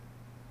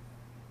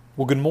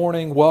Well, good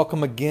morning.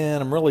 Welcome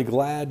again. I'm really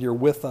glad you're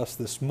with us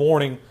this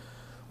morning.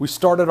 We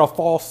started our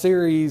fall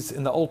series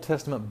in the Old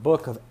Testament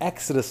book of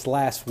Exodus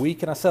last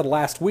week, and I said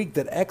last week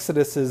that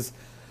Exodus is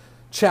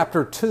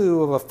chapter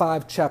 2 of a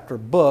 5-chapter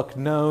book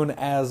known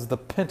as the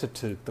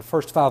Pentateuch. The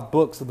first 5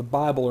 books of the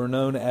Bible are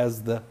known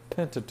as the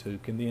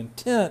Pentateuch, and the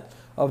intent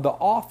of the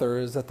author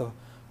is that the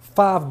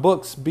 5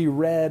 books be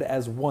read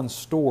as one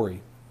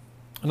story.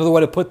 Another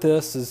way to put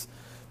this is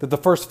that the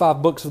first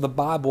 5 books of the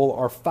Bible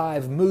are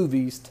 5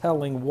 movies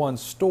telling one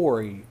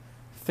story.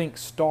 Think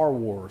Star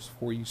Wars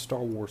for you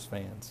Star Wars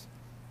fans.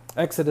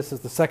 Exodus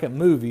is the second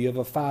movie of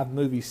a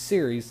 5-movie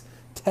series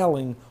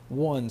telling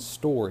one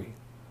story.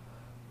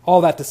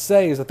 All that to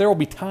say is that there will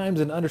be times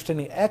in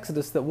understanding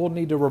Exodus that we'll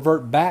need to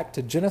revert back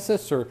to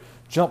Genesis or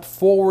jump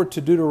forward to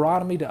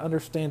Deuteronomy to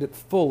understand it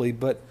fully.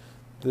 But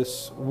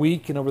this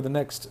week and over the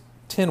next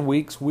 10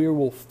 weeks, we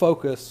will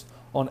focus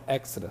on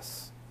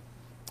Exodus.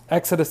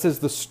 Exodus is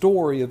the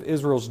story of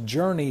Israel's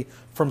journey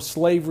from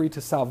slavery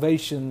to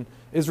salvation,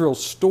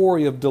 Israel's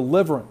story of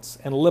deliverance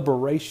and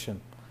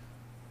liberation.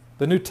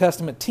 The New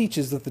Testament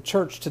teaches that the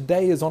church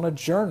today is on a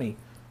journey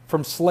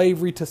from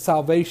slavery to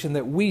salvation,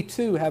 that we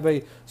too have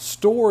a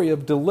story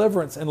of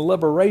deliverance and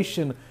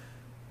liberation,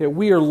 that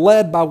we are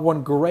led by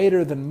one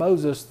greater than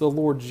Moses, the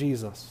Lord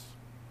Jesus.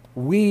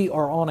 We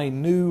are on a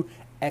new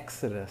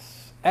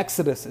Exodus.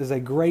 Exodus is a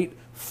great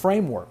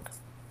framework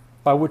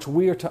by which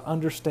we are to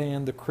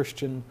understand the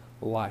Christian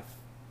life.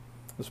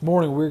 This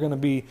morning we're going to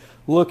be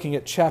looking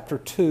at chapter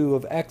 2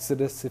 of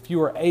Exodus. If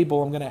you are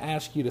able, I'm going to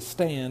ask you to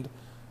stand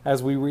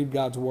as we read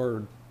God's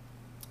Word.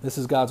 This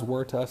is God's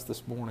Word to us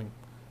this morning.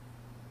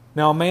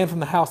 Now a man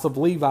from the house of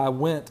Levi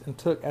went and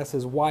took as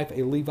his wife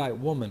a Levite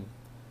woman.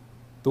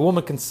 The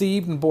woman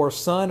conceived and bore a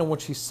son, and when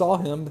she saw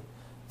him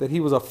that he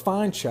was a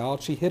fine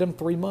child, she hid him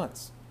 3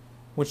 months.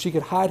 When she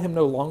could hide him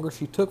no longer,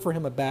 she took for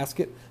him a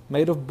basket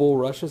made of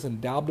bulrushes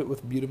and daubed it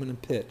with bitumen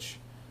and pitch.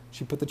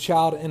 She put the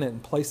child in it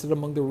and placed it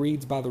among the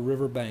reeds by the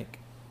river bank.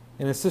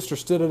 And his sister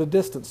stood at a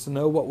distance to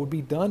know what would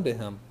be done to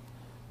him.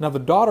 Now the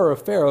daughter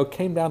of Pharaoh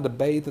came down to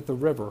bathe at the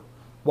river,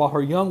 while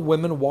her young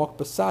women walked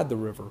beside the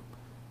river.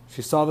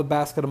 She saw the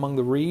basket among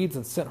the reeds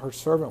and sent her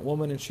servant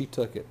woman, and she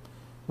took it.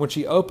 When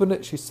she opened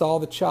it, she saw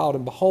the child,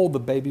 and behold, the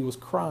baby was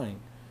crying.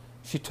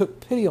 She took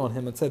pity on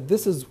him and said,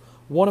 "This is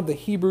one of the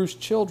Hebrews'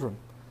 children."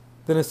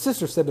 Then his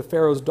sister said to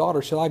Pharaoh's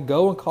daughter, "Shall I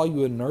go and call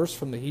you a nurse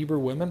from the Hebrew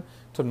women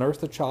to nurse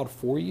the child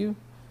for you?"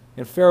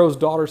 And Pharaoh's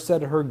daughter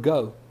said to her,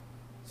 "Go."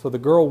 So the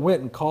girl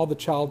went and called the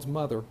child's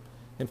mother.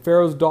 And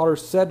Pharaoh's daughter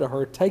said to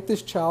her, "Take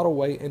this child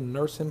away and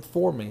nurse him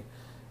for me,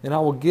 and I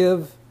will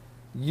give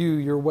you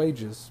your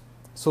wages."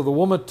 So the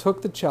woman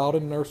took the child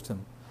and nursed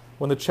him.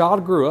 When the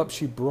child grew up,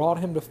 she brought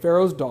him to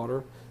Pharaoh's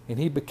daughter, and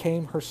he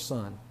became her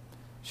son.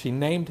 She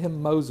named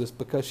him Moses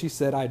because she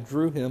said, "I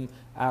drew him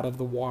out of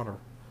the water."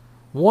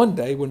 One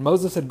day, when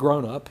Moses had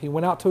grown up, he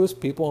went out to his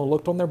people and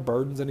looked on their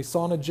burdens, and he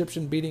saw an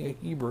Egyptian beating a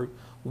Hebrew,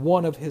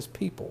 one of his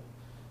people.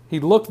 He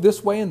looked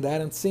this way and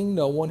that, and seeing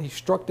no one, he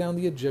struck down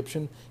the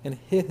Egyptian and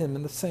hid him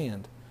in the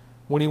sand.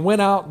 When he went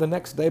out the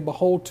next day,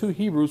 behold, 2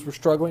 Hebrews were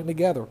struggling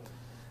together.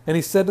 And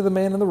he said to the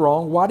man in the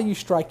wrong, "Why do you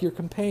strike your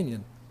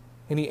companion?"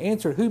 And he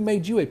answered, "Who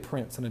made you a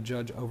prince and a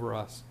judge over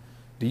us?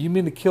 Do you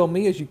mean to kill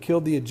me as you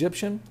killed the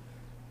Egyptian?"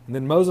 And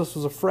then Moses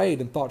was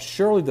afraid and thought,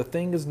 "Surely the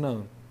thing is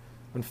known."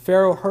 When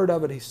Pharaoh heard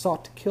of it, he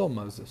sought to kill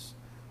Moses.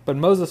 But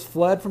Moses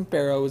fled from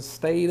Pharaoh and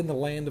stayed in the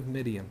land of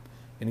Midian,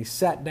 and he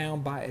sat down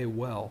by a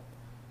well.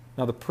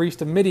 Now the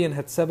priest of Midian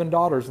had 7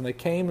 daughters, and they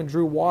came and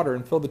drew water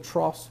and filled the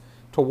troughs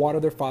to water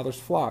their father's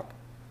flock.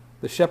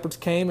 The shepherds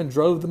came and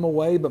drove them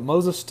away, but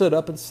Moses stood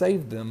up and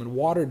saved them and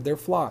watered their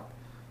flock.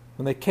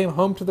 When they came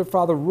home to their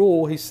father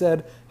Reuel, he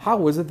said,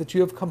 "How is it that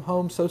you have come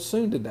home so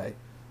soon today?"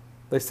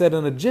 They said,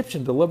 "An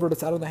Egyptian delivered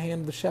us out of the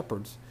hand of the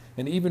shepherds,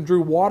 and even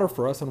drew water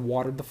for us and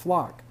watered the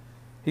flock."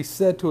 He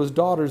said to his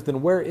daughters,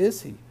 "Then where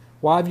is he?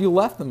 Why have you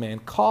left the man?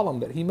 Call him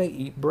that he may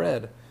eat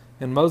bread."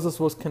 And Moses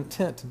was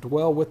content to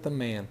dwell with the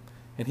man.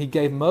 And he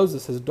gave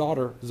Moses his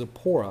daughter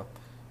Zipporah.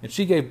 And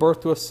she gave birth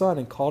to a son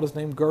and called his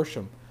name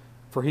Gershom.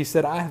 For he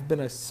said, "I have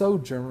been a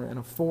sojourner in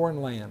a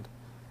foreign land."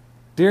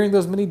 During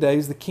those many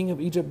days the king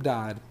of Egypt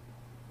died.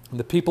 And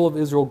the people of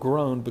Israel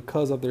groaned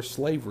because of their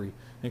slavery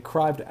and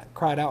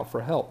cried out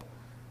for help.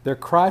 Their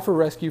cry for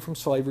rescue from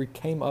slavery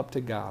came up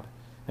to God.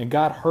 And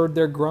God heard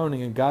their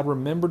groaning, and God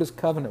remembered his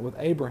covenant with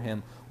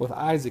Abraham, with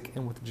Isaac,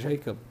 and with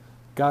Jacob.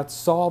 God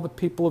saw the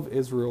people of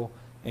Israel,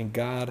 and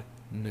God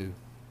knew.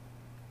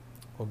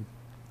 Well,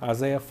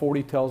 Isaiah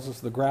 40 tells us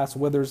the grass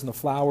withers and the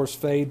flowers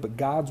fade, but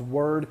God's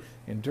word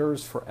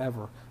endures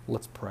forever.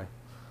 Let's pray.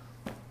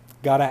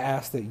 God, I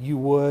ask that you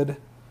would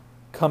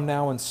come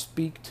now and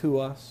speak to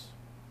us,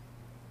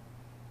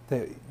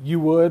 that you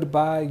would,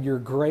 by your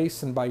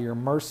grace and by your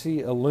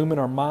mercy, illumine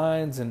our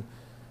minds and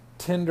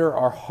tender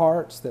our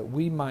hearts, that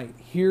we might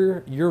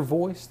hear your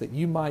voice, that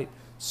you might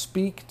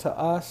speak to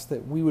us,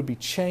 that we would be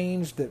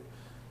changed,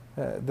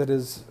 that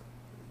as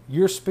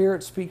your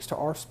spirit speaks to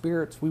our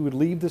spirits, we would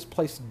leave this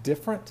place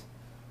different.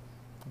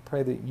 I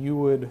pray that you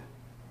would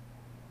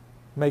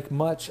make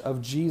much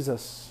of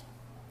Jesus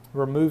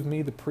Remove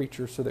me, the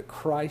preacher, so that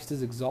Christ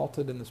is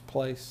exalted in this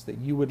place, that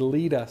you would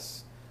lead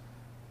us,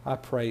 I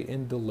pray,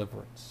 in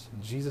deliverance.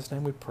 In Jesus'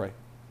 name we pray.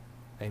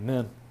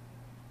 Amen.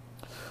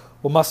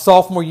 Well, my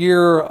sophomore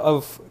year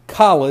of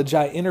college,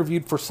 I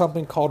interviewed for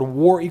something called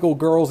War Eagle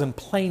Girls in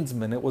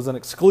Plainsman. It was an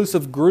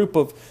exclusive group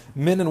of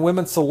men and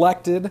women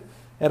selected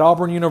at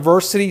Auburn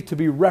University to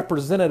be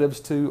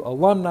representatives to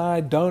alumni,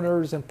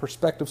 donors, and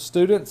prospective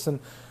students. And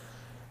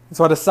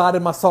so I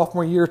decided my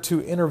sophomore year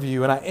to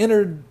interview. And I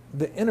entered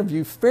the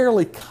interview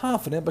fairly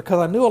confident because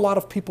I knew a lot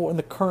of people in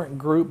the current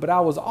group, but I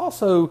was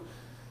also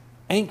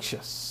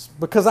anxious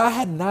because I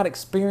had not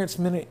experienced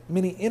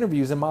many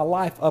interviews in my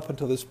life up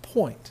until this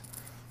point.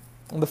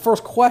 And the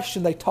first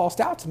question they tossed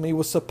out to me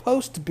was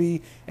supposed to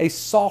be a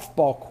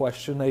softball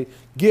question. They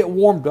get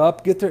warmed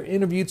up, get their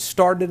interview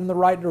started in the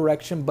right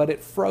direction, but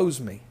it froze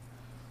me.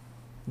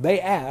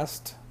 They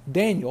asked,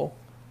 Daniel,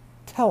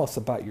 tell us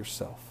about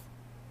yourself.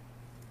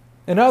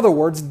 In other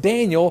words,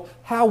 Daniel,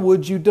 how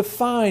would you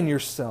define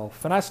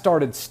yourself? And I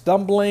started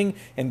stumbling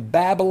and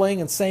babbling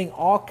and saying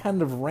all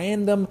kind of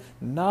random,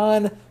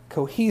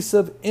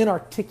 non-cohesive,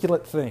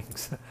 inarticulate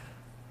things.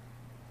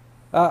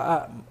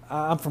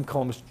 I'm from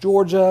Columbus,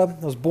 Georgia.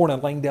 I was born in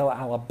Langdale,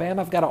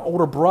 Alabama. I've got an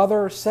older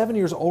brother, 7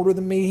 years older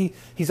than me.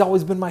 He's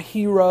always been my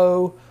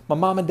hero. My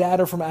mom and dad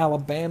are from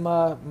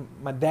Alabama.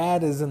 My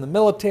dad is in the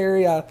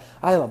military. I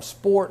love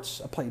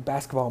sports. I play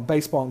basketball and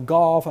baseball and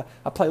golf.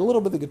 I play a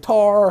little bit of the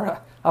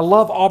guitar. I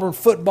love Auburn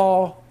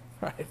football.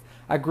 Right?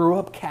 I grew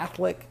up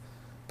Catholic,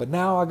 but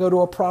now I go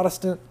to a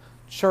Protestant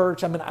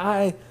church. I mean,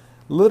 I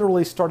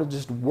literally started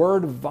just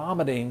word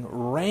vomiting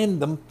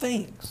random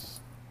things.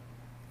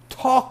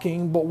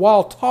 Talking, but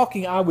while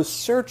talking, I was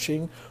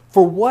searching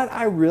for what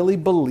I really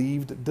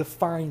believed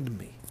defined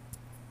me.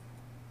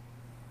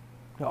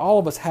 Now, all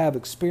of us have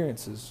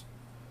experiences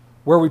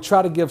where we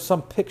try to give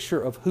some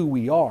picture of who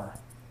we are,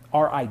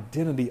 our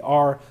identity,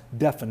 our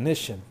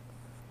definition.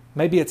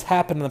 Maybe it's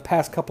happened in the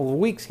past couple of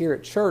weeks here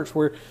at church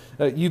where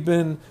you've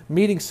been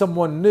meeting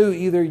someone new.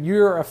 Either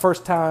you're a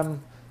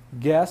first-time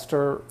guest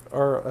or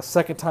a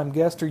second-time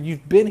guest, or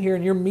you've been here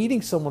and you're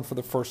meeting someone for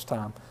the first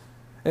time.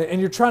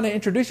 And you're trying to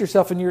introduce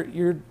yourself, and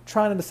you're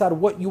trying to decide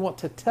what you want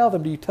to tell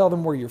them. Do you tell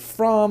them where you're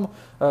from,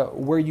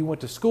 where you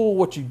went to school,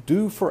 what you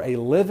do for a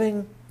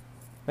living?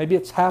 Maybe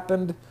it's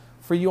happened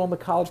for you on the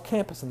college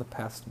campus in the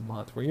past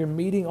month, where you're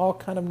meeting all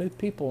kind of new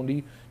people. And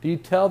do you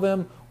tell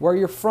them where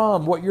you're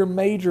from, what your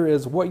major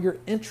is, what your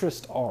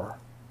interests are?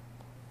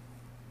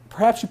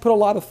 Perhaps you put a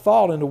lot of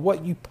thought into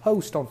what you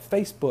post on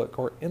Facebook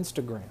or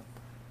Instagram.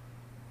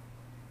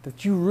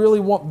 That you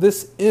really want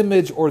this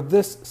image or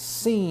this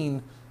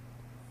scene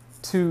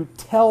to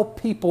tell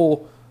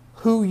people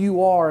who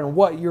you are and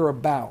what you're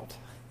about.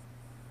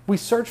 We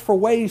search for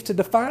ways to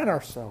define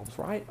ourselves,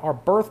 right? Our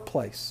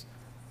birthplace,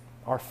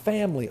 our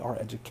family, our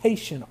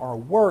education, our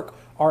work,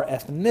 our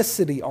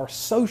ethnicity, our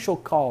social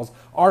cause,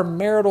 our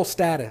marital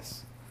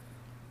status.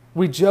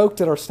 We joked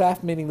at our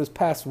staff meeting this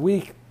past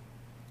week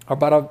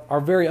about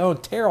our very own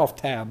tear-off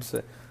tabs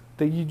that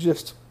you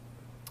just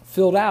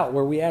filled out,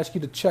 where we ask you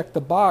to check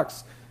the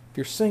box if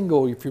you're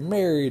single, if you're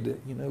married.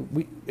 You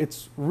know,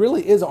 it's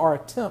really is our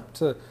attempt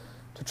to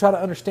try to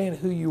understand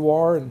who you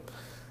are. And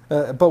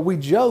but we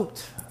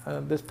joked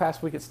this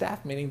past week at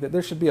staff meeting that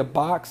there should be a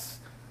box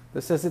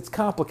that says it's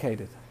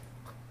complicated,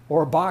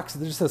 or a box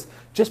that just says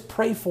just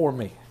pray for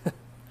me.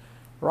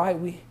 Right?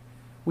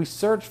 We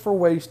search for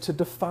ways to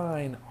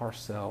define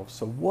ourselves.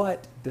 So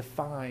what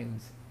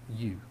defines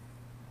you?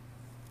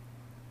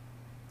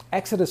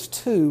 Exodus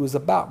 2 is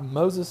about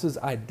Moses'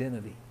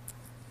 identity.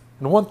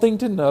 And one thing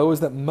to know is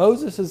that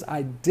Moses'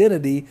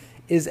 identity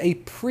is a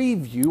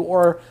preview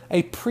or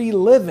a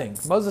pre-living.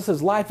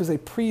 Moses' life is a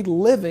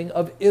pre-living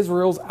of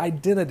Israel's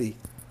identity.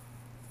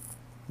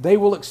 They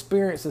will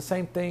experience the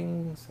same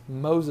things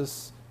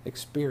Moses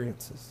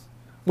experiences,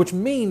 which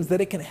means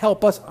that it can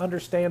help us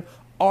understand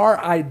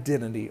our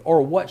identity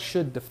or what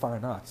should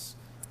define us.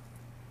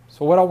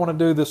 So what I want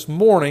to do this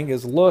morning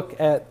is look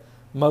at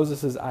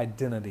Moses'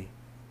 identity.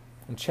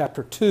 In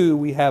chapter 2,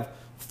 we have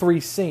 3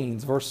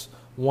 scenes, verse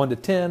 1 to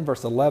 10,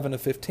 verse 11 to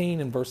 15,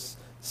 and verse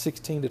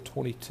 16 to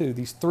 22.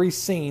 These 3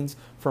 scenes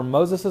from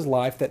Moses'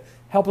 life that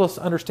help us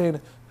understand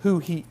who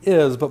he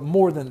is, but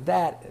more than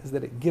that is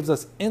that it gives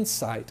us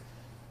insight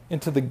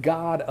into the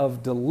God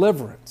of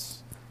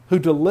deliverance who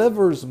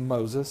delivers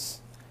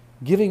Moses,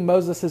 giving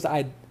Moses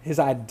his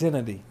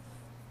identity.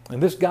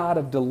 And this God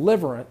of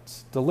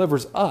deliverance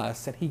delivers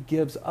us, and he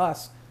gives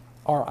us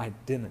our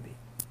identity.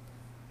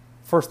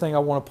 First thing I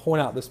want to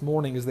point out this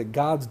morning is that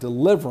God's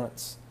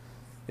deliverance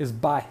is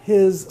by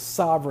his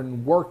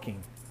sovereign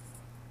working.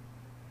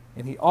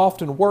 And he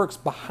often works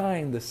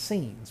behind the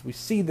scenes. We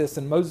see this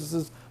in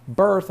Moses'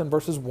 birth in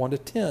verses 1 to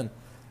 10.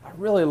 I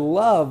really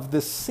love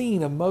this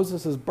scene of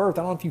Moses' birth.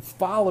 I don't know if you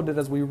followed it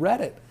as we read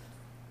it.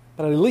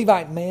 But a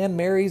Levite man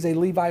marries a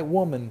Levite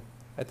woman.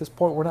 At this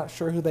point, we're not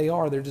sure who they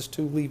are. They're just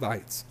 2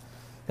 Levites.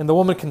 And the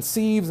woman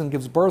conceives and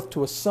gives birth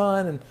to a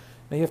son. And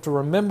now you have to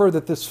remember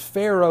that this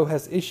Pharaoh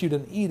has issued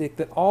an edict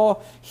that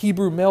all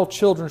Hebrew male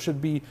children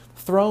should be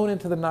thrown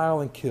into the Nile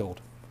and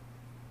killed.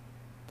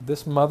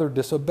 This mother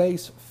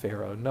disobeys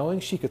Pharaoh, knowing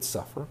she could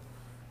suffer.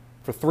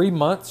 For 3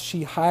 months,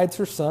 she hides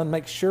her son,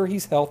 makes sure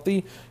he's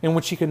healthy, and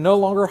when she can no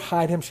longer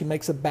hide him, she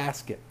makes a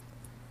basket.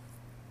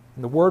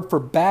 And the word for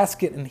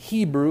basket in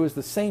Hebrew is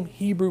the same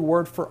Hebrew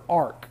word for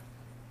ark,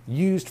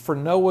 used for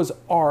Noah's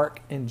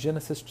ark in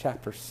Genesis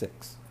chapter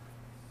 6.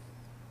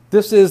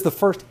 This is the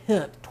first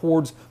hint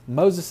towards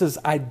Moses'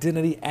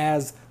 identity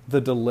as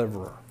the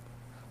deliverer.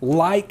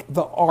 Like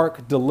the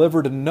ark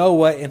delivered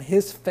Noah and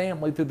his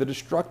family through the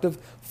destructive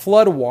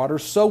flood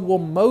waters, so will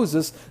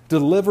Moses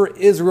deliver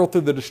Israel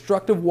through the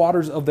destructive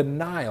waters of the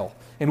Nile,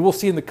 and we'll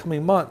see in the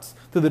coming months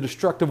through the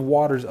destructive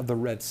waters of the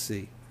Red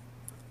Sea.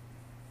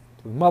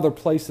 The mother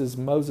places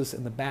Moses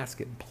in the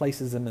basket and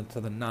places him into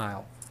the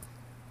Nile.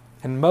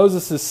 And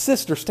Moses'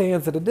 sister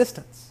stands at a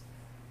distance.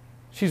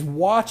 She's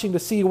watching to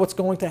see what's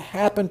going to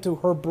happen to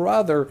her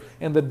brother,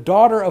 and the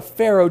daughter of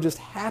Pharaoh just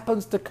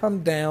happens to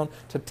come down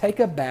to take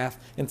a bath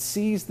and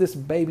sees this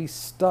baby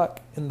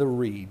stuck in the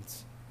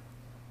reeds.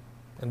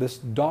 And this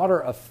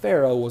daughter of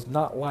Pharaoh was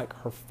not like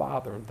her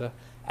father. The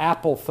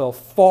apple fell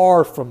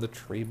far from the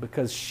tree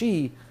because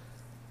she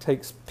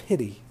takes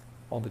pity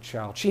on the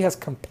child. She has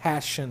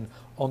compassion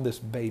on this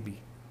baby.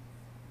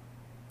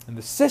 And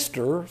the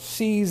sister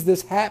sees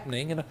this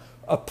happening and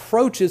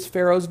approaches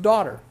Pharaoh's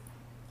daughter.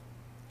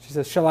 She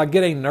says, "Shall I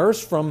get a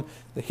nurse from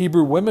the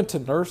Hebrew women to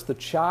nurse the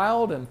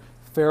child?" And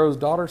Pharaoh's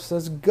daughter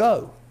says,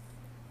 "Go."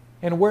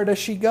 And where does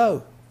she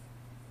go?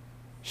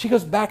 She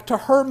goes back to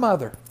her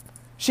mother.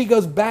 She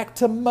goes back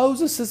to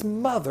Moses'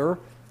 mother,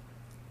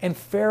 and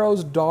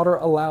Pharaoh's daughter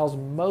allows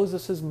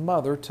Moses'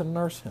 mother to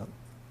nurse him.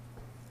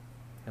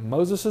 And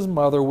Moses'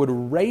 mother would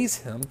raise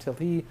him till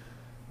he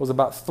was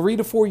about 3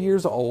 to 4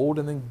 years old,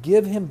 and then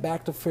give him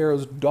back to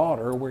Pharaoh's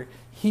daughter, where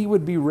he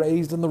would be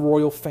raised in the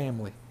royal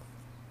family.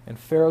 And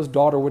Pharaoh's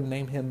daughter would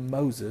name him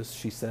Moses,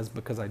 she says,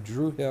 because I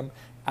drew him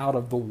out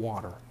of the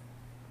water.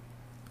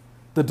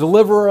 The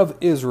deliverer of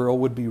Israel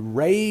would be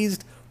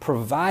raised,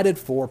 provided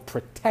for,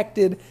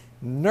 protected,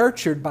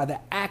 nurtured by the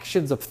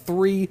actions of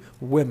 3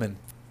 women.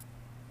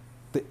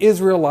 The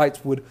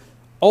Israelites would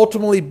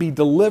ultimately be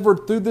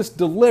delivered through this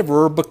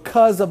deliverer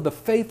because of the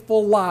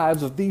faithful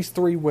lives of these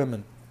 3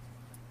 women.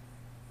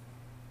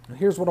 And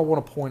here's what I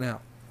want to point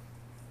out,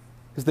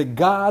 is that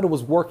God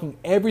was working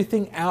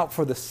everything out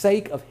for the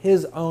sake of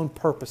His own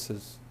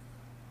purposes.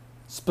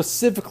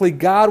 Specifically,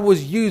 God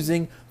was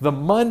using the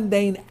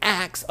mundane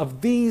acts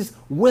of these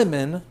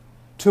women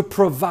to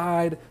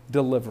provide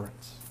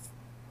deliverance.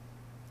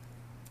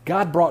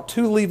 God brought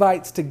 2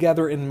 Levites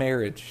together in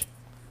marriage.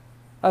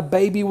 A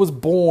baby was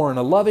born.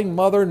 A loving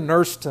mother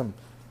nursed him.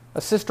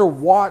 A sister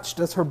watched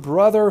as her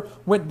brother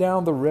went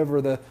down the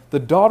river. The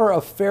daughter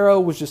of Pharaoh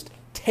was just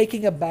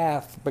taking a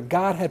bath, but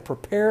God had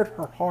prepared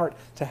her heart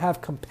to have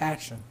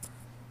compassion.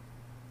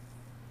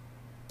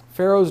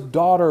 Pharaoh's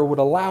daughter would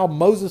allow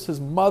Moses'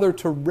 mother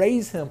to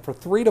raise him for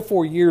 3 to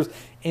 4 years,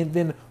 and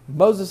then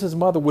Moses'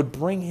 mother would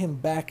bring him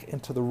back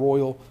into the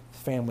royal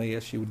family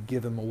as she would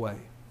give him away.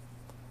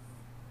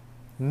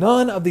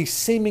 None of these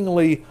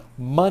seemingly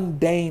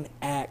mundane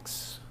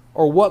acts,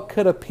 or what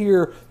could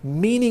appear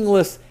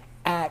meaningless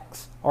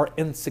acts, are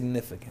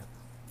insignificant.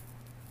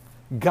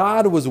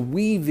 God was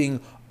weaving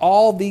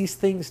all these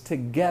things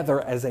together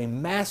as a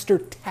master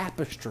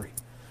tapestry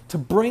to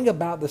bring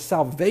about the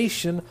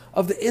salvation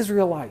of the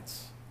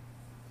Israelites.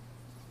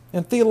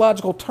 In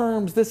theological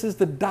terms, this is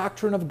the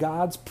doctrine of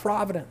God's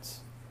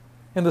providence.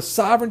 In the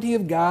sovereignty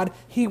of God,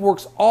 He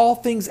works all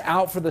things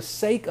out for the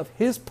sake of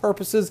His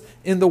purposes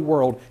in the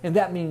world. And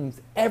that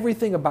means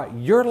everything about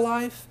your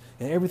life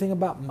and everything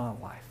about my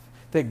life.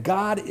 That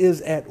God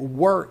is at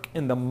work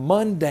in the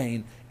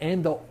mundane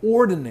and the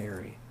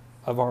ordinary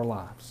of our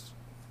lives.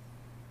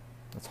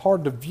 It's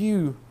hard to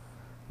view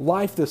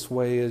life this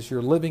way as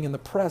you're living in the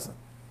present,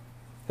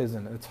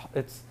 isn't it?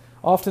 It's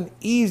often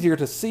easier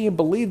to see and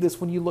believe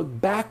this when you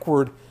look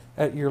backward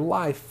at your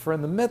life. For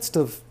in the midst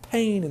of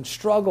pain and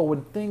struggle,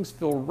 when things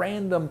feel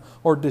random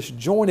or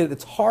disjointed,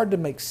 it's hard to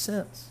make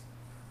sense.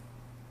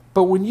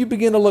 But when you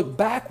begin to look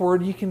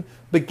backward, you can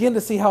begin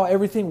to see how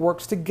everything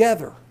works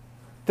together.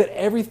 That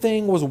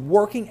everything was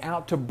working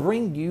out to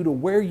bring you to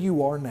where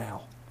you are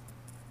now.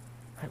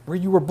 Right? Where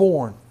you were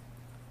born.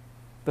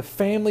 The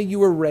family you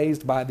were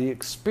raised by, the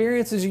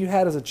experiences you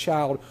had as a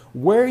child,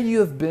 where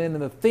you have been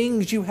and the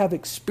things you have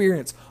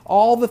experienced,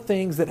 all the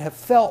things that have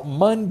felt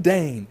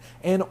mundane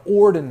and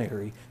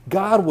ordinary,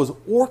 God was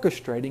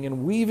orchestrating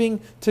and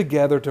weaving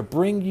together to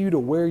bring you to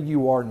where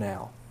you are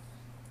now.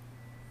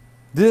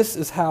 This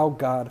is how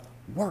God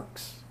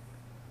works.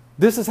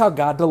 This is how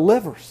God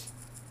delivers.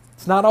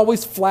 It's not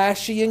always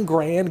flashy and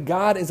grand.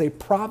 God is a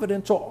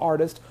providential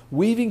artist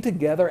weaving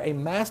together a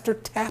master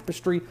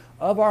tapestry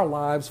of our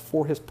lives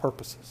for His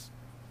purposes.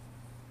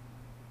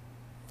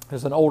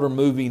 There's an older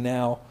movie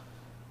now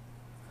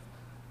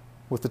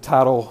with the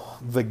title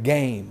The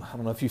Game. I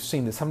don't know if you've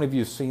seen this. How many of you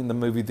have seen the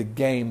movie The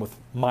Game with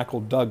Michael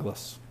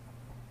Douglas?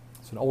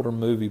 It's an older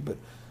movie, but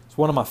it's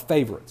one of my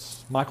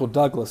favorites. Michael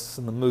Douglas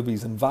in the movie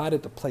is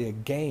invited to play a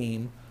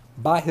game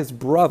by his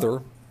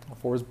brother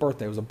for his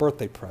birthday. It was a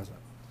birthday present.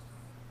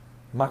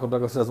 Michael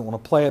Douglas doesn't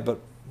want to play it, but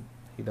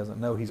he doesn't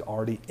know he's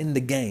already in the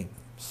game.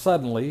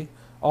 Suddenly,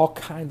 all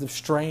kinds of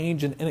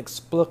strange and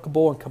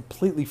inexplicable and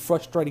completely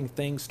frustrating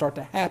things start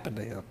to happen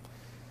to him.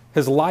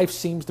 His life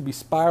seems to be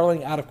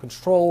spiraling out of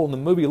control, and the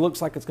movie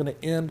looks like it's going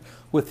to end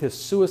with his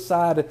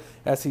suicide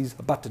as he's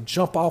about to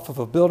jump off of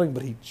a building,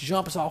 but he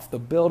jumps off the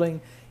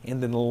building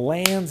and then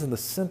lands in the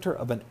center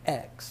of an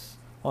X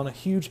on a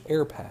huge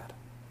air pad.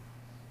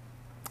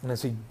 And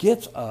as he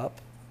gets up,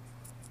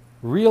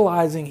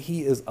 realizing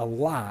he is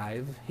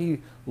alive,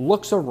 he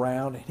looks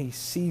around and he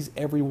sees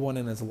everyone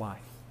in his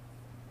life.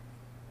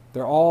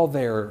 They're all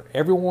there.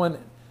 Everyone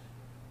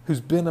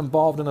who's been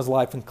involved in his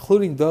life,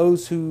 including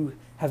those who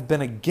have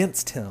been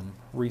against him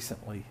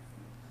recently,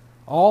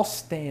 all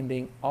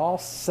standing, all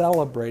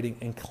celebrating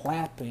and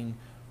clapping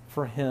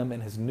for him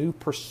and his new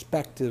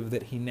perspective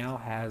that he now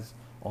has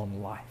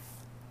on life.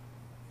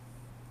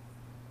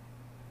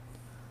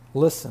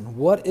 Listen,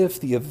 what if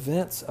the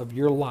events of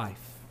your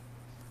life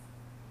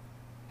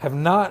have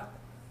not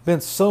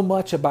been so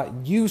much about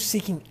you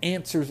seeking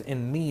answers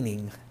and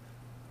meaning,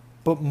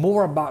 but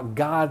more about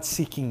God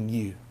seeking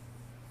you,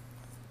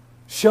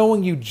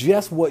 showing you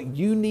just what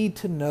you need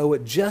to know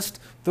at just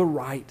the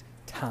right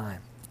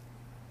time?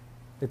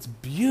 It's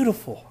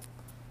beautiful.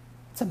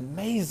 It's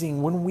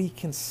amazing when we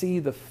can see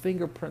the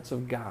fingerprints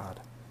of God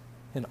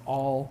in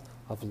all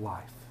of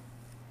life.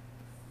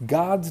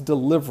 God's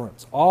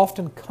deliverance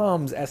often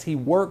comes as He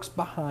works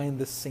behind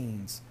the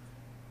scenes.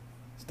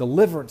 His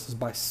deliverance is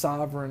by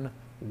sovereign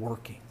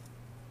working.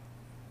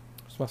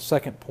 That's my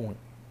second point.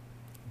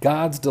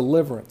 God's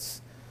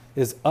deliverance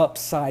is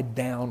upside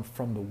down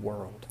from the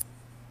world.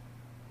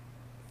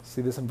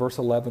 See this in verse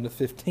 11 to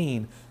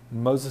 15.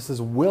 Moses'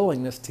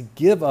 willingness to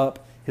give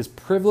up his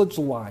privileged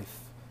life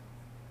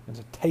and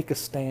to take a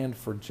stand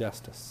for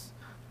justice.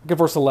 Look at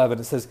verse 11.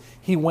 It says,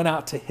 he went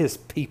out to his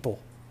people.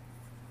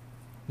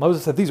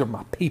 Moses said, these are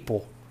my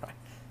people. Right?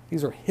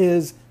 These are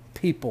his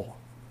people.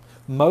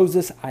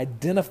 Moses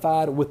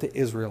identified with the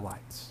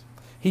Israelites.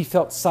 He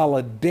felt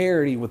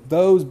solidarity with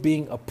those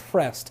being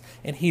oppressed,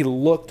 and he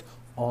looked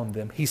on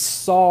them. He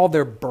saw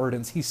their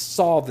burdens. He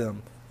saw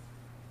them.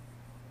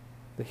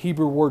 The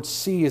Hebrew word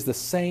see is the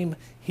same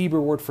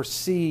Hebrew word for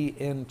see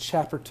in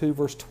chapter 2,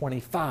 verse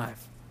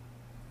 25,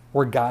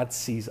 where God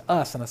sees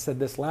us. And I said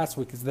this last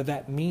week, is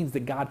that means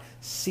that God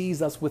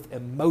sees us with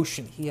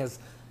emotion. He has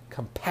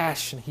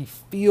compassion. He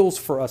feels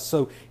for us.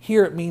 So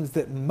here it means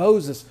that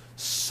Moses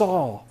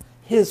saw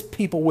his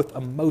people with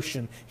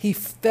emotion. He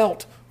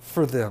felt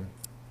for them.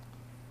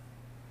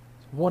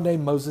 One day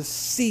Moses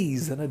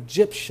sees an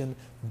Egyptian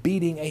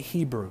beating a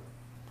Hebrew.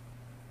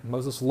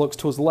 Moses looks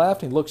to his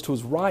left, he looks to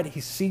his right,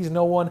 he sees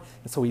no one,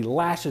 and so he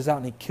lashes out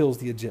and he kills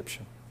the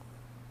Egyptian.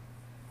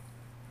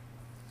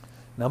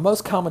 Now,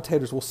 most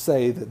commentators will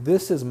say that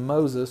this is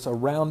Moses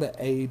around the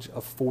age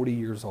of 40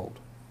 years old.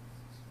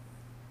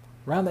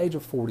 Around the age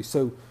of 40.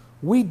 So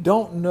we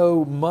don't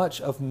know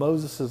much of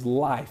Moses'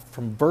 life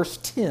from verse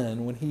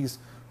 10, when he's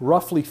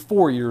roughly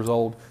 4 years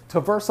old, to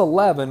verse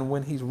 11,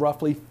 when he's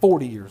roughly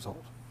 40 years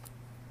old.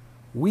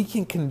 We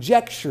can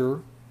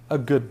conjecture a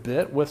good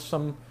bit with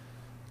some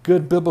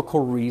good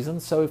biblical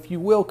reasons, so if you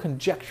will,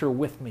 conjecture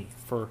with me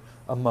for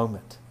a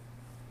moment.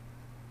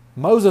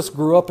 Moses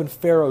grew up in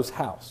Pharaoh's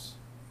house,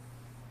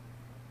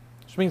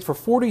 which means for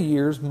 40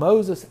 years,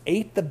 Moses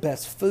ate the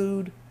best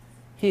food,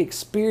 he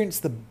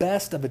experienced the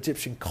best of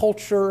Egyptian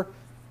culture,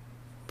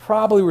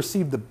 probably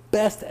received the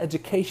best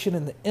education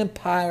in the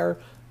empire.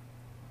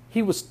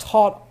 He was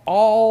taught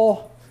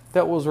all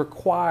that was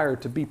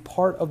required to be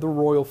part of the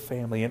royal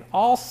family. In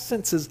all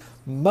senses,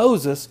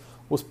 Moses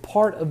was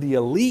part of the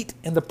elite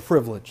and the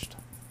privileged.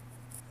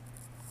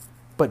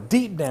 But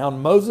deep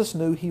down, Moses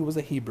knew he was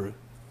a Hebrew.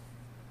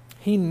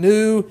 He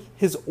knew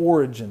his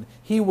origin.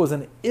 He was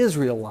an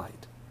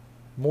Israelite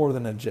more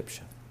than an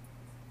Egyptian.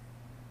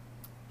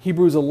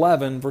 Hebrews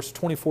 11, verse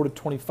 24 to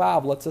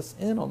 25 lets us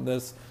in on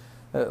this.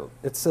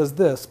 It says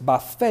this, by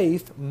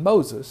faith,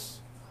 Moses,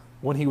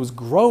 when he was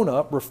grown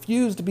up,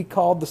 refused to be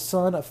called the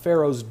son of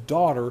Pharaoh's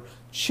daughter,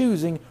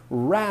 choosing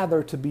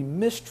rather to be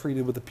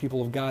mistreated with the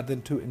people of God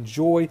than to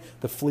enjoy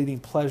the fleeting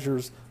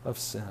pleasures of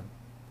sin.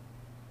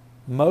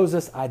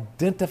 Moses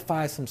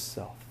identifies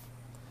himself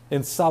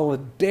in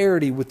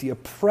solidarity with the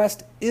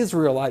oppressed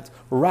Israelites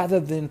rather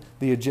than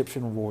the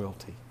Egyptian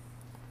royalty.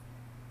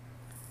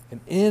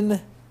 And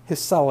in his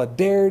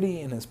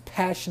solidarity and his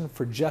passion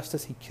for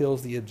justice, he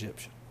kills the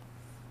Egyptian.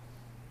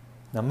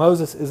 Now,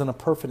 Moses isn't a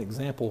perfect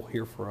example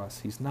here for us.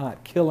 He's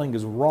not. Killing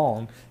is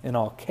wrong in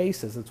all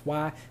cases. It's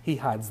why he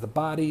hides the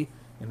body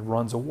and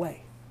runs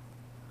away.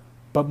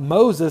 But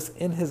Moses,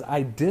 in his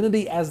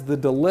identity as the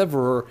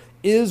deliverer,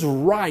 is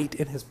right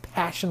in his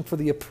passion for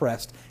the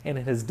oppressed and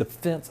in his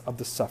defense of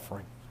the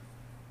suffering.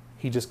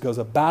 He just goes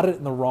about it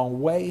in the wrong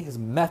way. His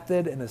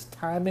method and his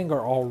timing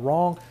are all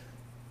wrong.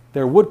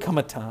 There would come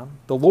a time,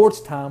 the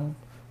Lord's time,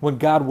 when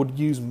God would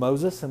use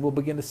Moses, and we'll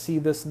begin to see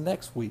this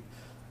next week.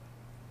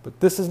 But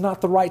this is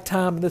not the right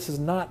time, and this is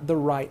not the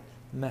right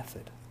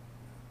method.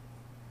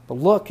 But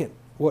look at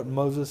what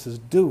Moses is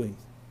doing.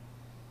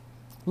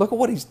 Look at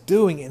what he's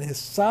doing in his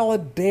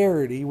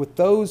solidarity with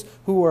those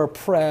who are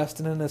oppressed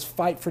and in his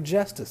fight for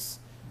justice.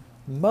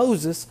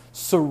 Moses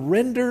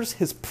surrenders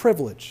his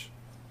privilege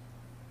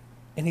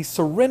and he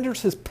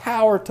surrenders his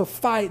power to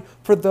fight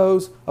for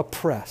those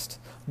oppressed.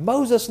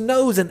 Moses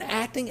knows in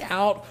acting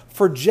out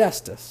for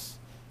justice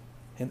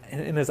and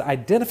in his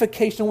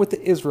identification with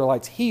the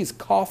Israelites, he's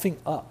coughing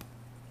up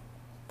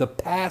the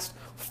past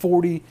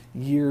 40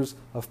 years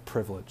of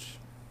privilege.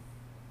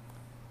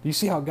 Do you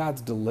see how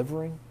God's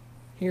delivering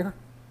here?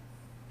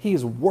 He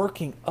is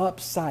working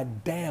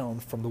upside down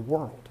from the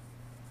world.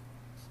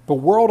 The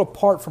world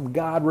apart from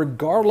God,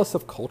 regardless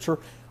of culture,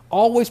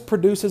 always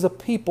produces a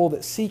people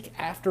that seek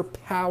after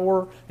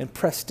power and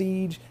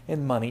prestige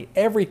and money.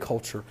 Every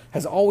culture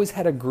has always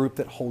had a group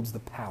that holds the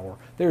power.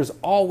 There's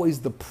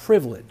always the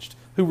privileged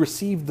who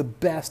receive the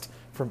best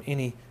from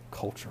any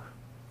culture.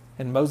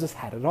 And Moses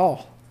had it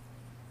all.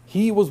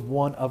 He was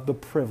one of the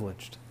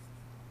privileged.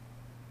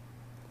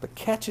 But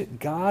catch it,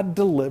 God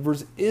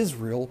delivers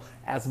Israel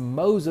as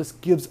Moses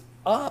gives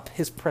up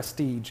his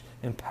prestige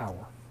and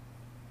power.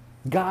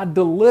 God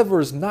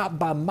delivers not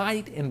by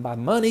might and by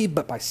money,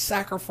 but by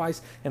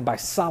sacrifice and by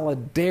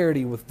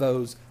solidarity with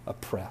those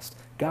oppressed.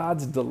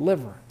 God's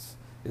deliverance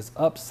is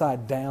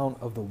upside down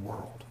of the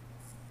world.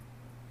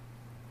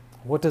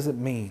 What does it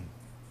mean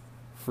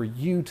for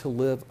you to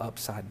live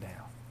upside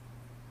down?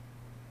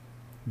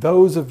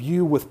 Those of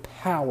you with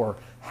power,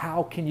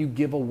 how can you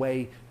give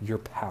away your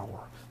power?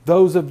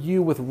 Those of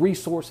you with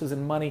resources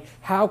and money,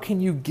 how can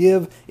you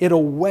give it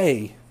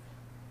away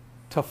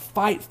to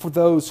fight for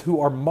those who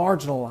are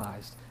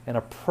marginalized and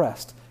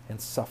oppressed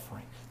and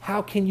suffering?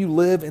 How can you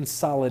live in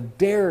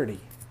solidarity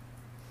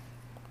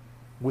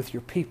with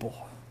your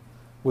people,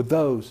 with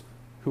those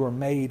who are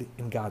made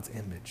in God's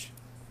image?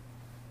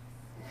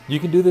 You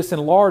can do this in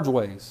large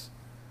ways.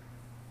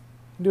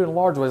 You can do it in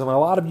large ways. I mean, a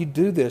lot of you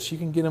do this. You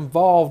can get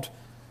involved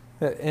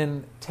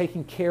in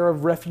taking care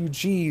of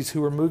refugees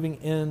who are moving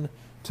in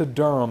to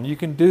Durham. You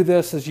can do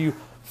this as you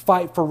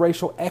fight for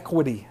racial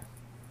equity,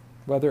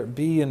 whether it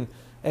be in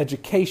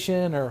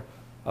education or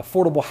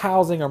affordable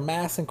housing or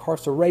mass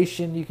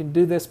incarceration. You can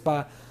do this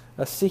by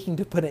seeking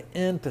to put an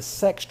end to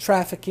sex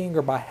trafficking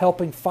or by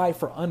helping fight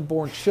for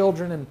unborn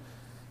children and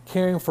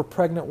caring for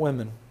pregnant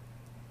women.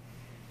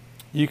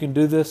 You can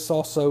do this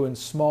also in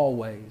small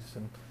ways.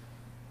 And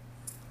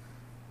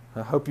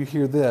I hope you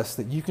hear this,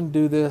 that you can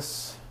do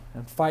this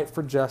and fight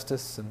for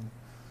justice and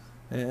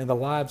in the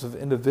lives of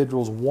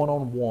individuals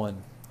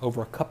one-on-one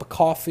over a cup of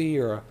coffee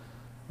or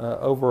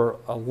over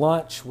a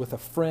lunch with a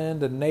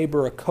friend, a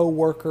neighbor, a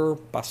coworker,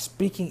 by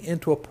speaking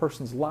into a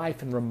person's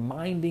life and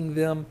reminding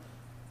them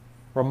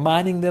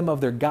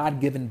of their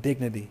God-given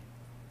dignity,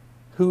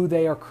 who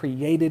they are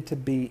created to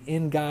be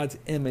in God's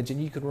image.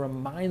 And you can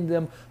remind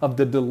them of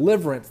the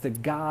deliverance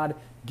that God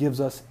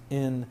gives us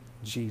in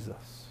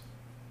Jesus.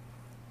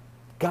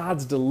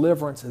 God's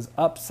deliverance is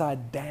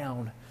upside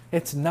down.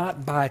 It's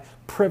not by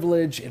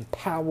privilege and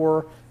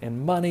power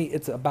and money.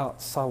 It's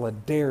about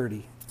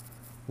solidarity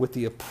with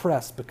the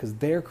oppressed because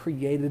they're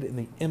created in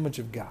the image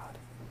of God.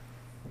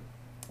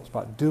 It's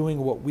about doing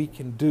what we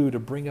can do to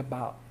bring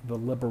about the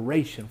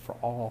liberation for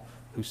all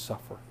who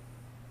suffer.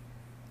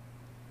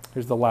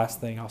 Here's the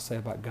last thing I'll say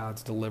about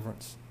God's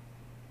deliverance,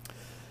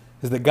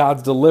 is that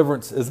God's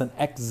deliverance is an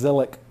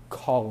exilic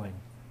calling.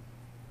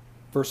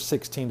 Verse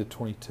 16 to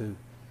 22.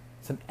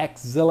 It's an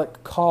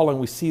exilic calling.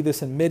 We see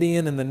this in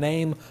Midian in the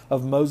name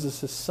of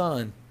Moses'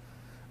 son.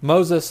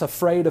 Moses,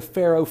 afraid of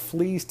Pharaoh,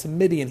 flees to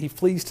Midian. He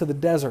flees to the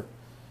desert.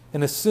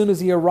 And as soon as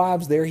he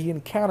arrives there, he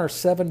encounters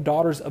 7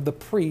 daughters of the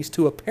priest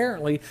who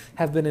apparently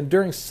have been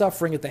enduring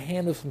suffering at the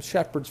hand of some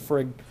shepherds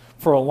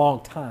for a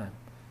long time.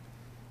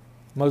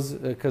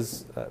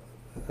 Because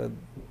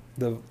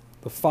the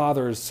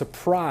father is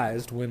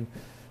surprised when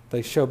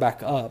they show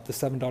back up. The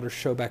 7 daughters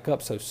show back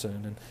up so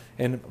soon.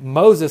 And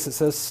Moses, it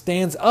says,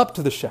 stands up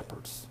to the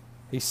shepherds.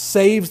 He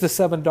saves the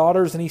 7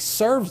 daughters and he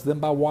serves them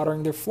by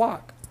watering their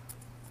flock.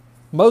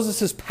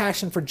 Moses'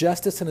 passion for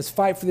justice and his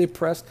fight for the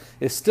oppressed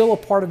is still a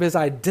part of his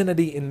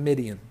identity in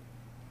Midian.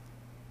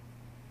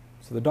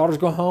 So the daughters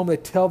go home, they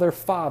tell their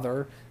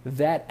father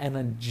that an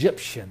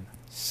Egyptian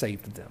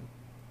saved them.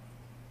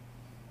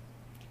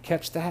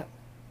 Catch that?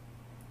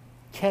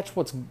 Catch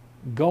what's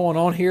going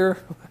on here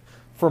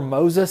for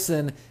Moses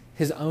and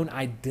his own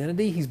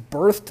identity? He's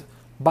birthed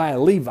by a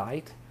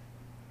Levite,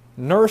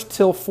 nursed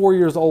till 4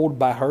 years old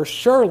by her.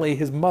 Surely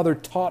his mother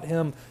taught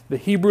him the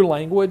Hebrew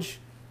language,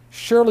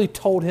 surely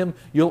told him,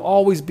 you'll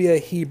always be a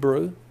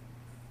Hebrew.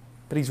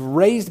 But he's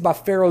raised by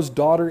Pharaoh's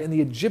daughter in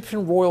the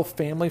Egyptian royal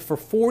family for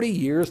 40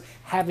 years,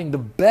 having the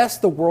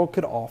best the world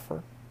could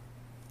offer.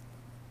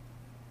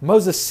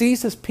 Moses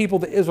sees his people,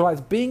 the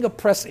Israelites, being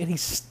oppressed, and he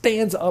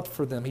stands up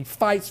for them. He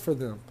fights for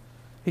them.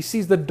 He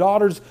sees the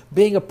daughters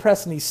being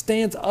oppressed, and he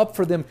stands up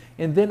for them.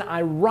 And then,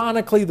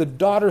 ironically, the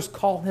daughters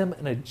call him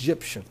an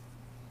Egyptian.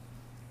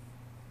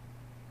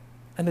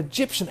 An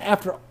Egyptian,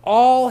 after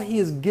all he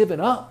has given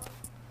up,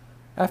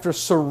 after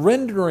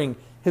surrendering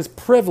his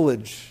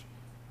privilege,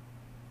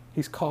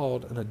 he's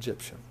called an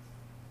Egyptian.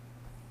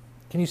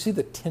 Can you see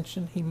the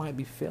tension he might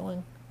be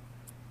feeling?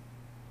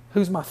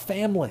 Who's my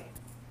family?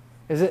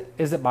 Is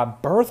it my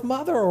birth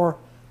mother, or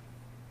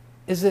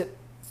is it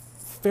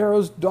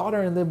Pharaoh's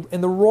daughter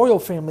in the royal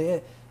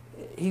family?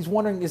 He's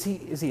wondering, is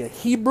he a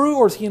Hebrew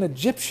or is he an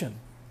Egyptian?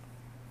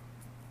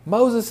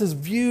 Moses is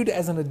viewed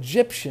as an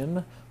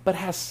Egyptian, but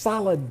has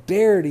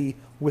solidarity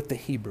with the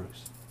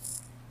Hebrews.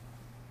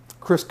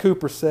 Chris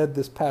Cooper said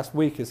this past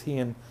week, as he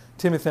and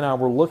Timothy and I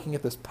were looking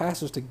at this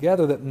passage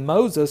together, that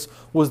Moses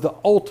was the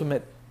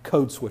ultimate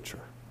code switcher.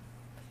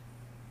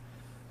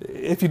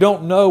 If you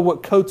don't know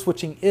what code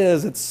switching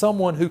is, it's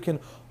someone who can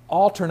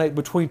alternate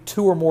between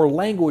two or more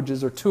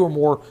languages or two or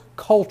more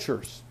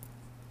cultures.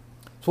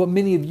 It's what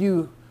many of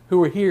you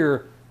who are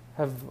here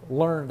have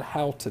learned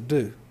how to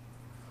do.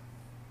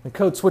 And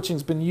code switching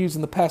has been used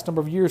in the past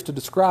number of years to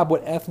describe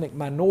what ethnic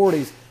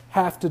minorities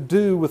have to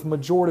do with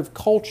majorative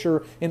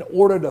culture in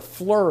order to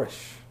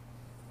flourish.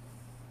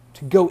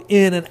 To go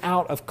in and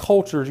out of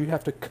cultures, you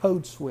have to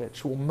code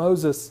switch. Well,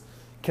 Moses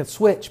can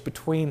switch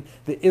between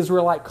the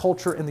Israelite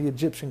culture and the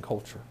Egyptian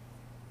culture.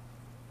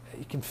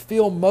 You can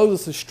feel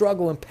Moses'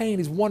 struggle and pain.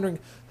 He's wondering,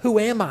 who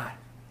am I?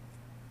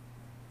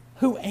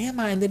 Who am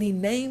I? And then he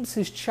names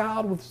his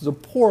child with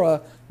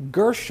Zipporah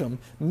Gershom,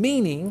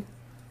 meaning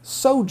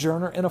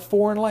sojourner in a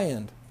foreign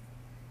land,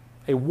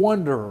 a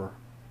wanderer,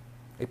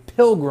 a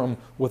pilgrim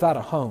without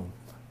a home.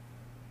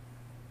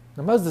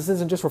 Now, Moses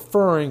isn't just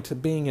referring to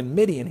being in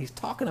Midian. He's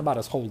talking about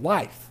his whole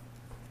life.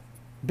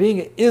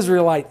 Being an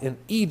Israelite in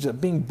Egypt,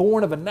 being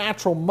born of a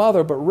natural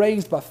mother but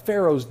raised by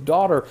Pharaoh's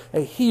daughter, a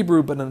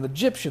Hebrew but an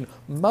Egyptian,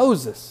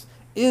 Moses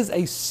is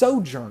a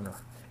sojourner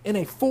in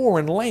a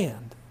foreign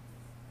land.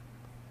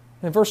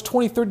 And verse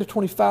 23 to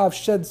 25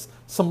 sheds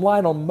some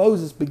light on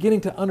Moses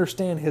beginning to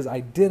understand his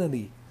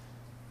identity.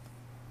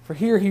 For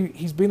here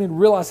he's beginning to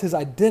realize his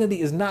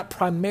identity is not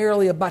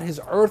primarily about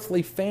his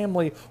earthly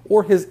family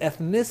or his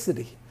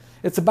ethnicity.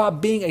 It's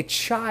about being a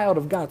child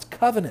of God's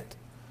covenant.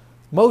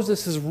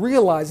 Moses is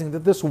realizing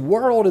that this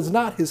world is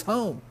not his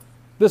home.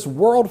 This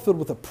world filled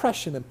with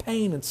oppression and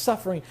pain and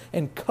suffering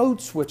and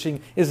code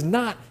switching is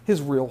not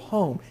his real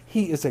home.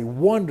 He is a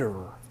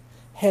wanderer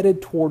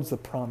headed towards the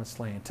promised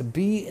land, to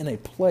be in a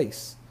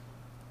place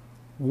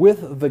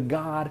with the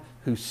God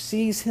who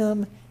sees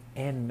him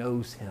and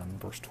knows him.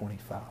 Verse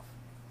 25.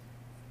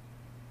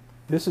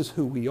 This is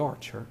who we are,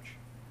 church.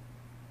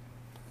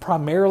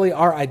 Primarily,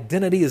 our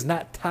identity is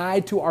not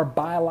tied to our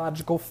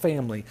biological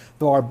family,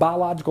 though our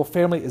biological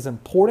family is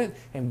important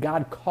and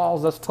God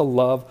calls us to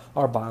love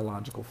our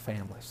biological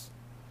families.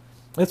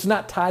 It's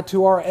not tied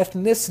to our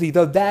ethnicity,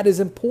 though that is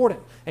important,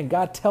 and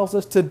God tells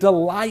us to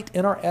delight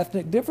in our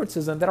ethnic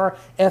differences and that our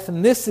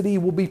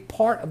ethnicity will be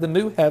part of the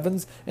new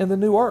heavens and the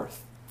new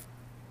earth.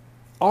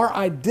 Our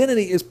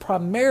identity is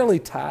primarily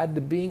tied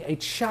to being a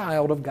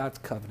child of God's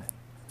covenant.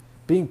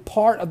 Being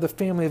part of the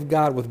family of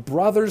God with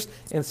brothers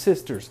and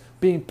sisters,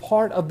 being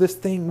part of this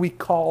thing we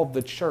call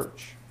the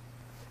church.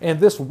 And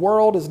this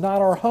world is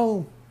not our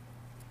home.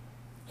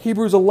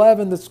 Hebrews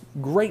 11, this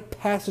great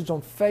passage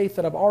on faith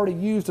that I've already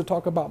used to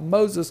talk about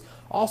Moses,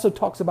 also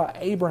talks about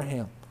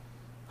Abraham,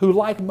 who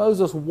like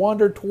Moses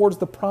wandered towards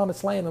the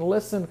promised land. And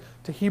listen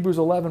to Hebrews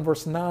 11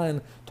 verse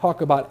 9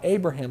 talk about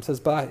Abraham. It says,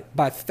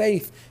 by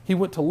faith he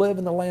went to live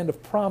in the land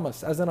of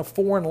promise, as in a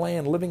foreign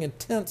land, living in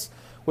tents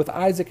with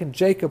Isaac and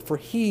Jacob, for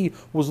he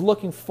was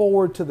looking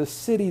forward to the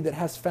city that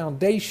has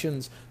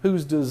foundations,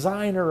 whose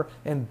designer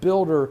and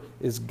builder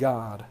is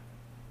God.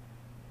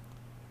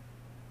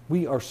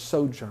 We are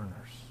sojourners,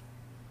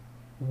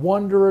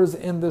 wanderers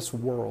in this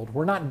world.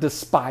 We're not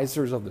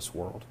despisers of this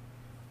world,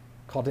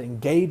 called to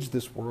engage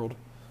this world,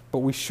 but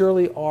we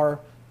surely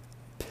are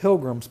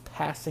pilgrims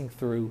passing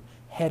through,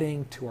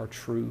 heading to our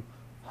true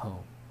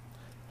home,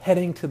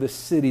 heading to the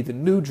city, the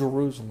New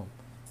Jerusalem,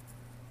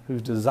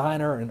 whose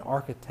designer and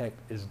architect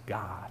is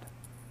God.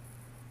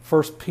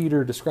 1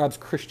 Peter describes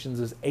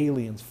Christians as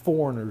aliens,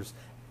 foreigners,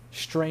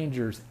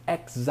 strangers,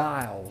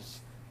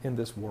 exiles in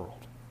this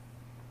world.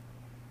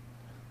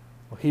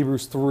 Well,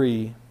 Hebrews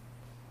 3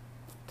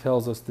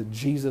 tells us that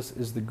Jesus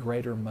is the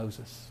greater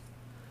Moses,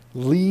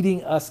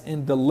 leading us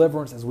in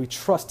deliverance as we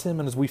trust him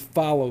and as we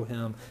follow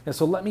him. And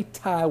so let me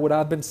tie what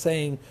I've been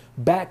saying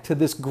back to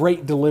this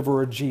great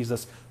deliverer,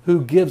 Jesus,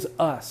 who gives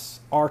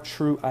us our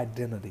true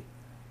identity.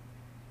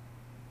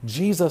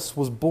 Jesus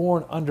was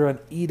born under an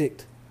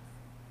edict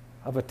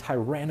of a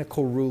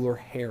tyrannical ruler,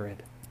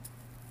 Herod.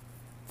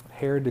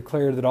 Herod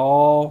declared that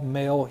all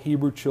male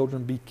Hebrew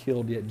children be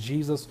killed, yet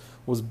Jesus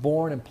was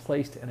born and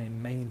placed in a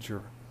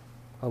manger,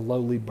 a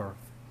lowly birth.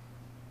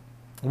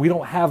 We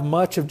don't have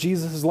much of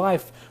Jesus'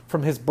 life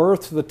from his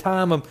birth to the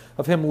time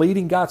of him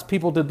leading God's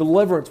people to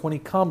deliverance when he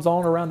comes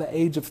on around the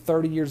age of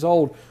 30 years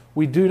old.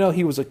 We do know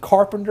he was a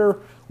carpenter.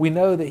 We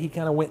know that he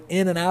kind of went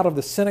in and out of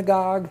the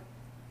synagogue.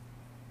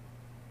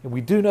 And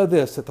we do know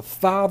this, that the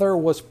Father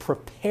was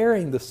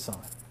preparing the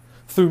Son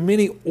through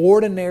many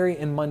ordinary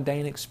and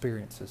mundane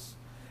experiences.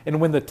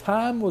 And when the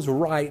time was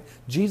right,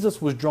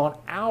 Jesus was drawn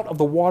out of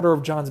the water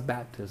of John's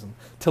baptism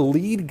to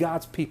lead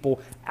God's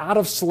people out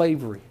of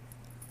slavery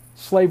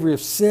of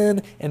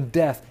sin and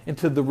death,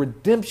 into the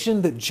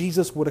redemption that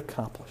Jesus would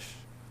accomplish.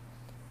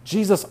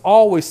 Jesus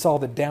always saw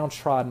the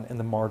downtrodden and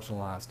the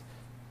marginalized.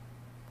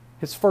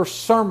 His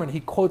first sermon, he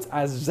quotes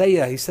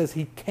Isaiah. He says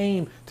he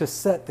came to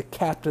set the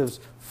captives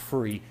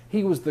free.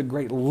 He was the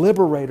great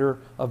liberator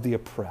of the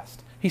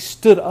oppressed. He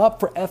stood up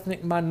for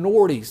ethnic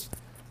minorities,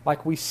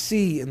 like we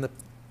see in the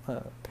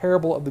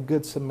parable of the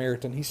Good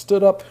Samaritan. He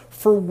stood up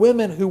for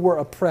women who were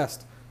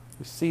oppressed.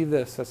 We see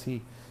this as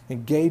he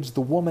engaged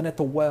the woman at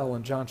the well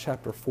in John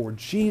chapter 4.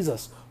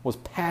 Jesus was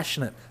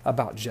passionate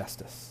about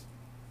justice.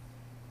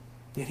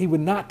 Yet he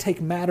would not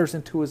take matters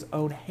into his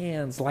own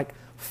hands like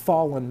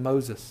fallen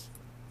Moses.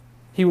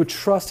 He would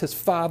trust his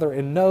Father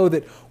and know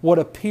that what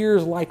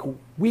appears like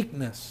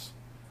weakness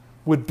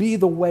would be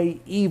the way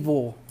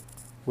evil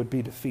would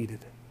be defeated.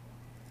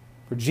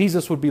 For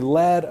Jesus would be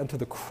led unto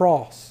the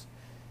cross,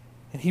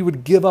 and he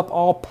would give up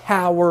all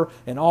power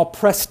and all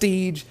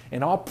prestige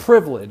and all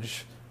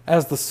privilege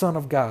as the Son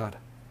of God.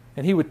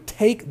 And he would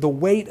take the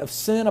weight of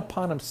sin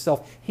upon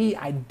himself. He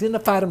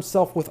identified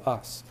himself with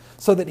us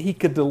so that he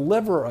could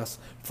deliver us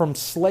from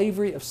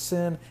slavery of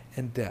sin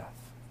and death.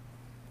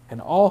 And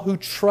all who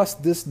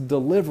trust this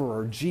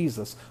deliverer,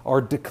 Jesus,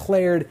 are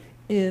declared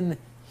in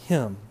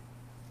him.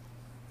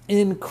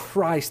 In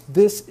Christ,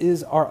 this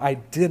is our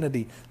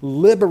identity,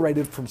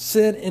 liberated from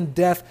sin and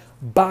death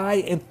by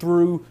and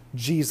through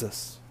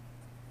Jesus.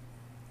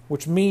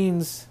 Which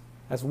means,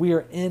 as we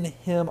are in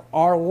him,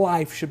 our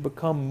life should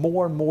become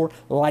more and more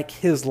like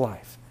his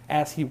life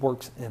as he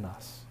works in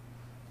us.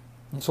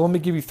 And so let me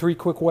give you 3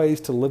 quick ways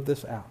to live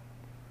this out.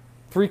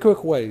 3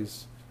 quick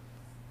ways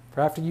for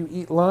after you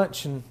eat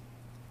lunch and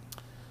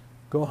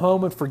go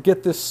home and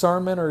forget this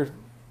sermon, or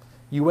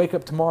you wake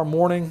up tomorrow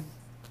morning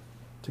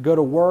to go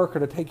to work or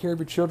to take care of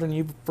your children,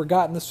 you've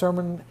forgotten the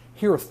sermon.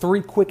 Here are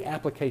 3 quick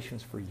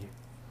applications for you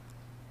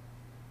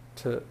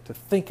to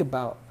think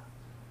about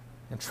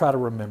and try to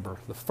remember.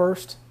 The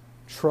first,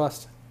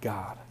 trust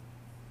God.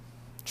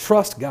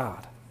 Trust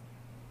God.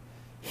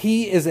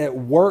 He is at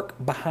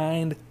work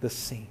behind the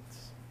scenes.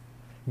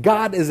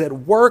 God is at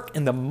work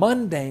in the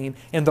mundane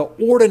and the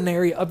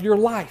ordinary of your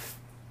life.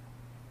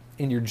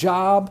 In your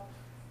job,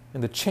 in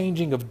the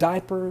changing of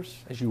diapers,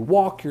 as you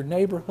walk your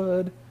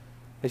neighborhood,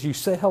 as you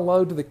say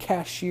hello to the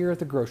cashier at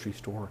the grocery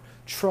store.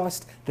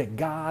 Trust that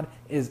God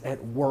is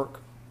at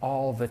work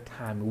all the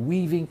time,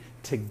 weaving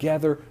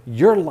together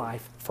your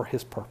life for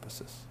his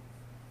purposes.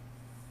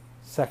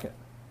 Second,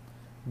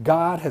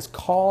 God has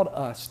called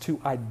us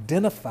to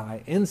identify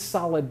in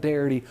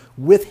solidarity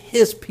with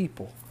his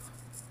people.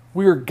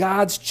 We are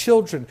God's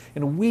children,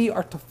 and we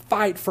are to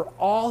fight for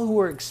all who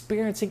are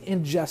experiencing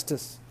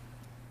injustice,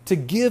 to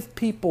give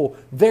people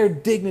their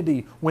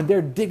dignity when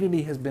their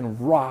dignity has been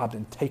robbed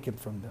and taken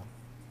from them,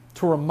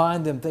 to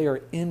remind them they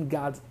are in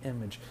God's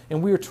image.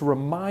 And we are to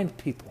remind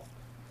people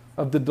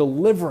of the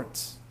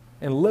deliverance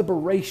and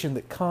liberation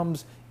that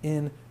comes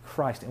in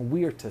Christ. And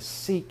we are to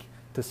seek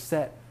to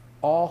set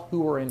all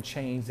who are in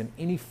chains in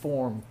any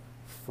form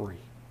free.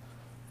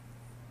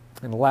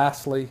 And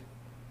lastly,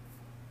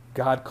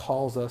 God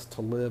calls us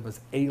to live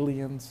as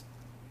aliens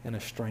in a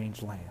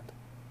strange land.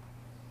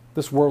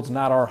 This world's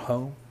not our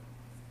home.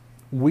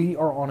 We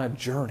are on a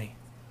journey,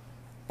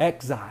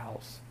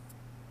 exiles,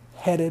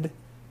 headed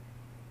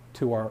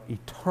to our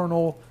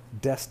eternal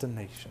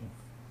destination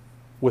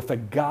with a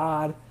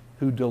God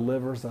who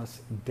delivers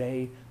us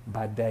day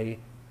by day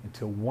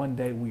until one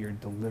day we are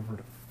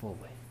delivered fully.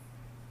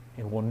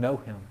 And we'll know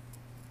him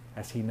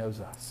as he knows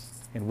us.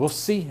 And we'll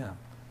see him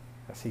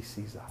as he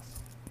sees us.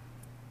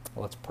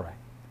 Let's pray.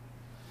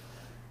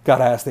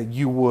 God, I ask that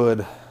you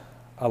would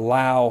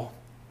allow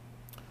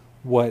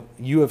what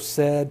you have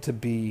said to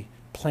be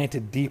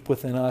planted deep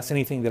within us,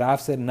 anything that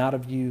I've said not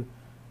of you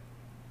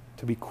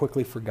to be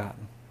quickly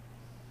forgotten.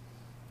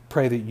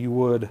 Pray that you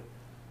would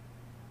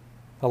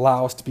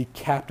allow us to be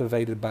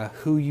captivated by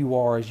who you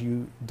are as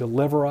you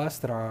deliver us,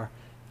 that our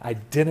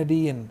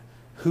identity and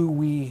who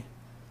we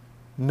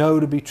know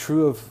to be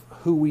true of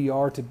who we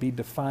are to be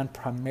defined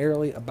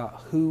primarily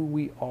about who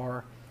we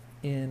are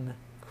in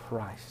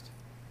Christ.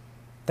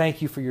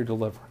 Thank you for your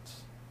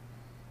deliverance.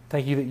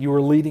 Thank you that you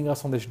are leading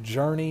us on this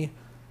journey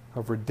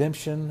of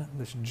redemption,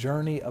 this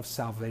journey of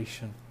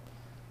salvation.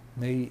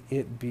 May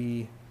it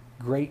be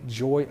great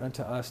joy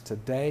unto us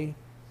today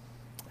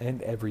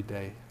and every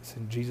day. It's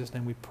in Jesus'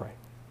 name we pray.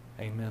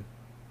 Amen.